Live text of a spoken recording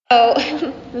So,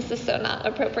 this is so not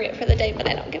appropriate for the day, but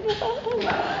I don't give a fuck.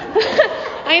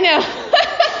 I know.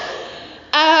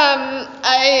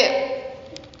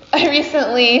 I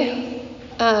recently,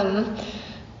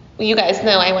 you guys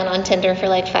know I went on Tinder for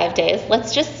like 5 days.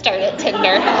 Let's just start at Tinder.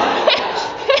 And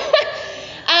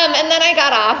then I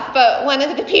got off, but one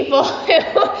of the people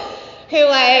who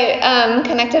I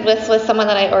connected with was someone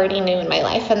that I already knew in my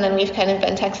life, and then we've kind of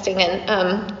been texting,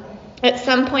 and at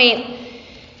some point,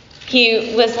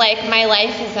 he was like, my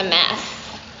life is a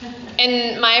mess.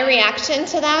 And my reaction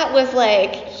to that was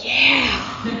like, yeah.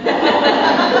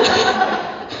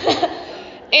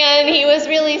 And he was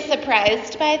really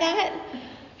surprised by that.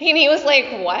 And he was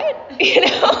like, what? You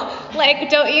know, like,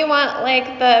 don't you want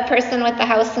like the person with the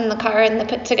house and the car and the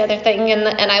put together thing?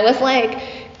 And I was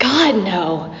like, God,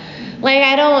 no. Like,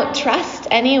 I don't trust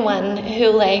anyone who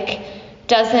like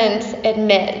doesn't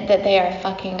admit that they are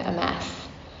fucking a mess.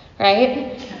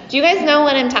 Right? Do you guys know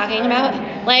what I'm talking about?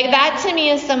 Like, that to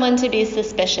me is someone to be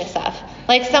suspicious of.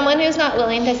 Like, someone who's not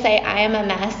willing to say, I am a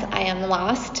mess, I am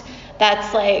lost.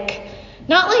 That's like,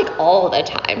 not like all the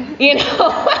time, you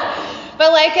know?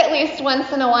 But like at least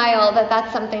once in a while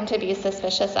that's something to be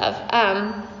suspicious of.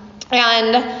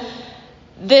 And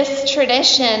this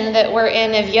tradition that we're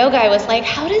in of yoga, I was like,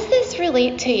 how does this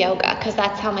relate to yoga? Because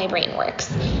that's how my brain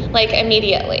works, like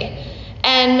immediately.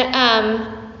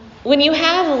 And when you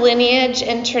have lineage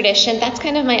and tradition, that's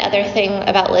kind of my other thing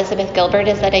about Elizabeth Gilbert,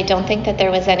 is that I don't think that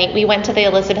there was any. We went to the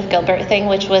Elizabeth Gilbert thing,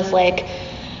 which was like,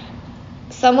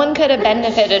 someone could have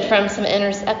benefited from some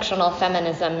intersectional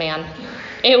feminism, man.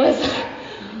 It was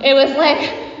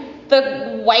like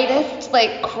the whitest,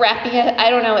 like crappiest, I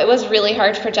don't know, it was really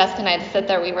hard for Jessica and I to sit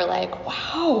there. We were like,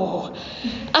 wow.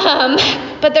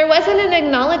 But there wasn't an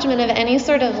acknowledgement of any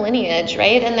sort of lineage,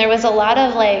 right? And there was a lot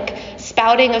of like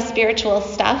spouting of spiritual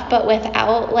stuff, but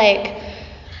without like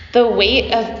the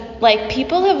weight of like,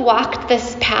 people have walked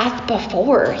this path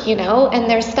before, you know, and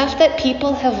there's stuff that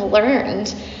people have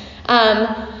learned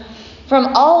from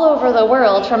all over the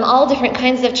world, from all different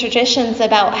kinds of traditions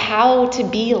about how to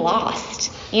be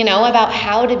lost, you know, about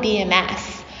how to be a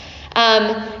mess.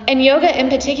 And yoga in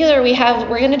particular,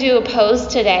 we're going to do a pose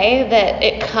today that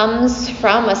it comes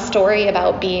from a story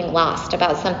about being lost,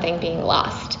 about something being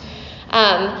lost.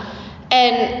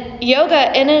 And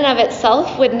yoga in and of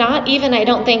itself would not even, I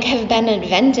don't think, have been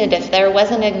invented if there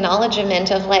was an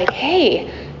acknowledgement of like,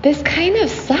 hey, this kind of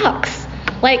sucks.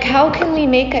 Like, how can we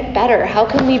make it better? How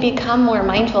can we become more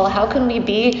mindful? How can we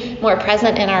be more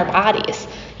present in our bodies?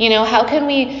 You know, how can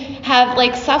we have,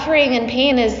 like, suffering and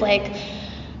pain is that,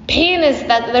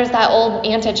 there's that old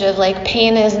adage of, like,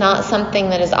 pain is not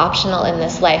something that is optional in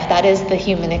this life. That is the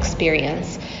human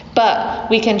experience.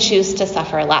 But we can choose to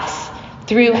suffer less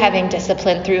through having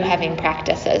discipline, through having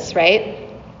practices, right?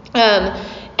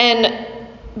 And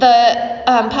the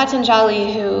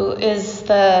Patanjali, who is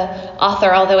the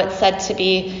author, although it's said to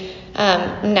be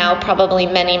now probably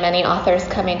many, many authors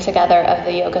coming together of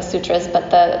the Yoga Sutras, but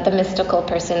the mystical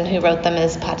person who wrote them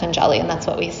is Patanjali, and that's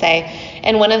what we say.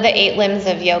 And one of the 8 limbs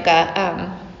of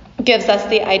yoga gives us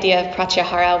the idea of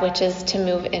pratyahara, which is to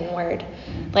move inward,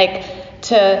 like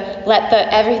to let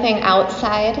everything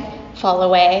outside fall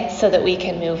away so that we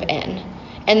can move in.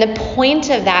 And the point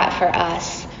of that for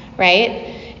us,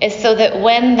 right, is so that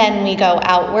when then we go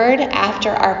outward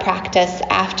after our practice,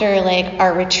 after like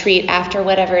our retreat, after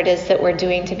whatever it is that we're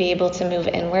doing to be able to move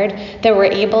inward, that we're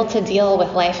able to deal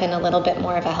with life in a little bit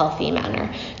more of a healthy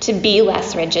manner, to be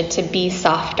less rigid, to be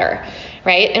softer,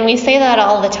 right? And we say that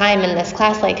all the time in this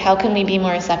class, like, how can we be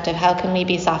more receptive? How can we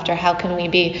be softer? How can we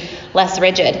be less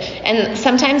rigid? And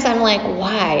sometimes I'm like,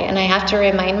 why? And I have to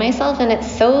remind myself, and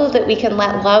it's so that we can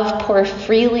let love pour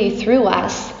freely through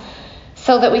us,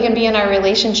 so that we can be in our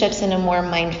relationships in a more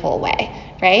mindful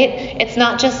way, right? It's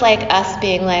not just like us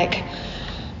being like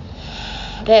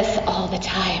this all the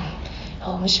time.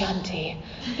 Om Shanti.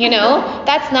 You know,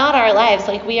 that's not our lives.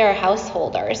 Like, we are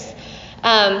householders.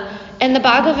 In the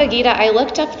Bhagavad Gita, I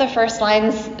looked up the first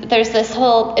lines. There's this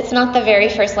whole, it's not the very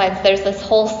first lines, there's this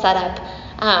whole setup.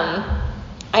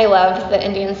 I love the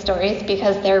Indian stories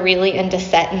because they're really into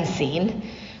set and scene.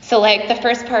 So like the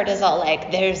first part is all like,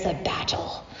 there's a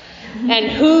battle.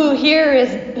 And who here's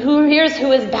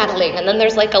who is battling, and then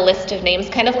there's like a list of names,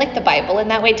 kind of like the Bible in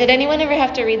that way. Did anyone ever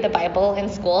have to read the Bible in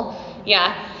school?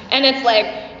 Yeah. And it's like,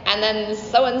 and then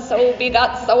so-and-so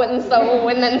begot so-and-so,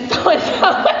 and then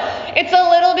so-and-so. It's a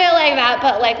little bit like that,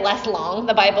 but like less long.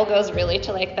 The Bible goes really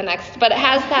to like the next, but it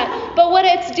has that. But what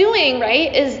it's doing,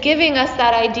 right, is giving us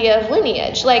that idea of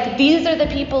lineage. Like, these are the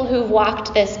people who've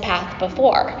walked this path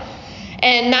before.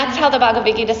 And that's how the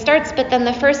Bhagavad Gita starts. But then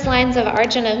the first lines of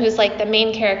Arjuna, who's like the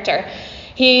main character,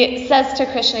 he says to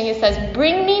Krishna, he says,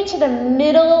 bring me to the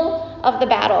middle of the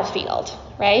battlefield,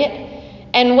 right?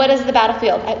 And what is the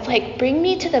battlefield? It's like, bring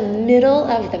me to the middle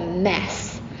of the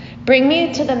mess. Bring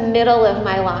me to the middle of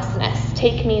my lostness.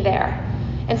 Take me there.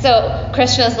 And so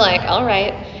Krishna's like, all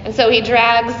right. And so he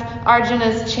drags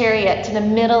Arjuna's chariot to the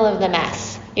middle of the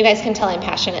mess. You guys can tell I'm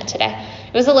passionate today.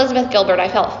 It was Elizabeth Gilbert. I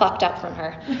felt fucked up from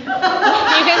her. You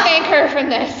can thank her from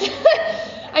this.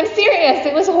 I'm serious.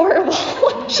 It was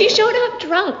horrible. She showed up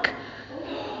drunk.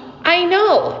 I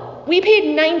know. We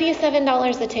paid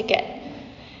 $97 a ticket.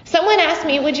 Someone asked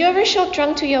me, would you ever show up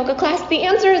drunk to a yoga class? The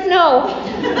answer is no.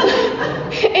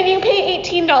 And you pay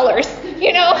 $18.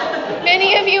 You know,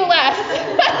 many of you less.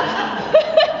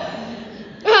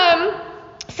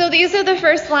 So these are the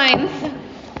first lines.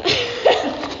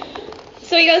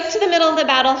 So he goes to the middle of the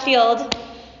battlefield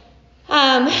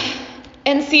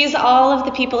and sees all of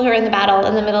the people who are in the battle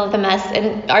in the middle of the mess,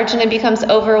 and Arjuna becomes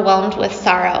overwhelmed with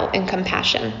sorrow and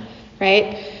compassion,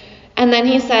 right? And then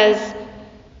he says,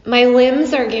 my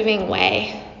limbs are giving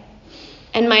way,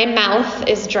 and my mouth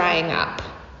is drying up.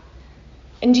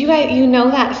 And you know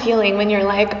that feeling when you're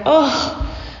like, oh,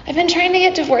 I've been trying to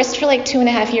get divorced for like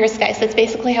 2.5 years, guys. That's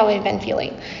basically how I've been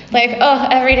feeling. Like, oh,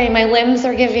 every day my limbs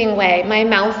are giving way. My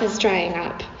mouth is drying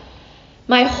up.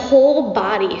 My whole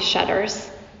body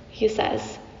shudders, he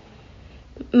says.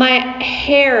 My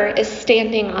hair is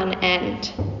standing on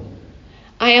end.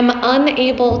 I am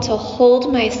unable to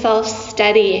hold myself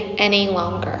steady any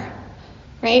longer.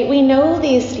 Right? We know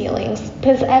these feelings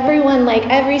because everyone, like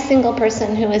every single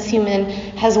person who is human,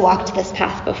 has walked this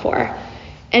path before.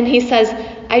 And he says,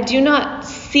 I do not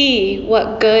see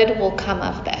what good will come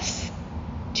of this.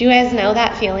 Do you guys know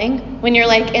that feeling? When you're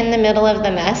like in the middle of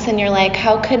the mess and you're like,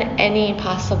 how could any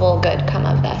possible good come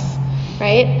of this?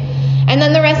 Right? And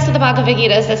then the rest of the Bhagavad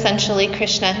Gita is essentially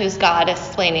Krishna, who's God,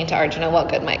 explaining to Arjuna what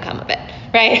good might come of it.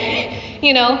 Right?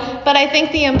 You know? But I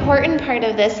think the important part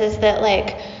of this is that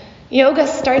like, yoga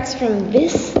starts from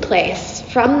this place,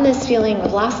 from this feeling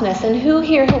of lostness. And who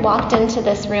here who walked into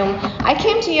this room? I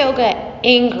came to yoga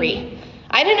angry.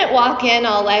 I didn't walk in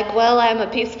all like, well, I'm a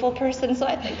peaceful person, so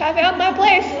I think I found my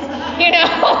place. You know?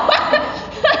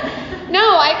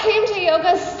 No, I came to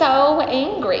yoga so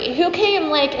angry. Who came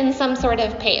like in some sort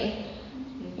of pain?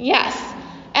 Yes.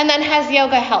 And then has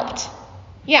yoga helped?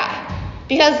 Yeah.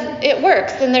 Because it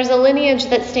works, and there's a lineage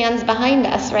that stands behind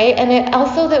us, right? And it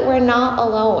also that we're not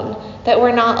alone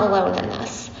in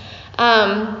this.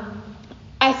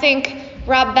 I think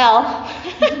Rob Bell,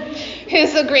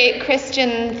 who's a great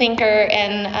Christian thinker,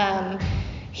 and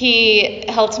he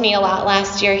helped me a lot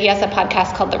last year. He has a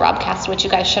podcast called The Robcast, which you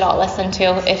guys should all listen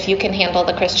to if you can handle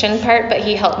the Christian part, but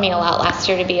he helped me a lot last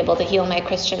year to be able to heal my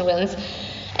Christian wounds.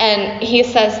 And he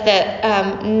says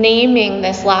that naming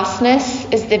this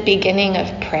lostness is the beginning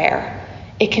of prayer.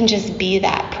 It can just be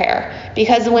that prayer.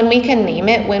 Because when we can name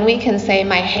it, when we can say,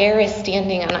 my hair is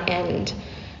standing on end,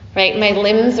 right? My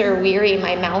limbs are weary,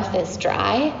 my mouth is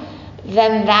dry,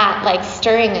 then that, like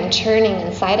stirring and churning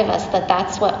inside of us,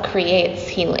 that's what creates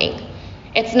healing.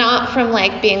 It's not from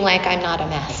like being like, I'm not a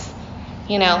mess,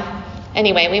 you know?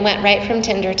 Anyway, we went right from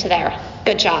Tinder to there.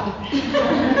 Good job.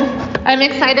 I'm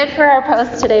excited for our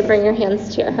post today. Bring your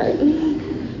hands to your heart.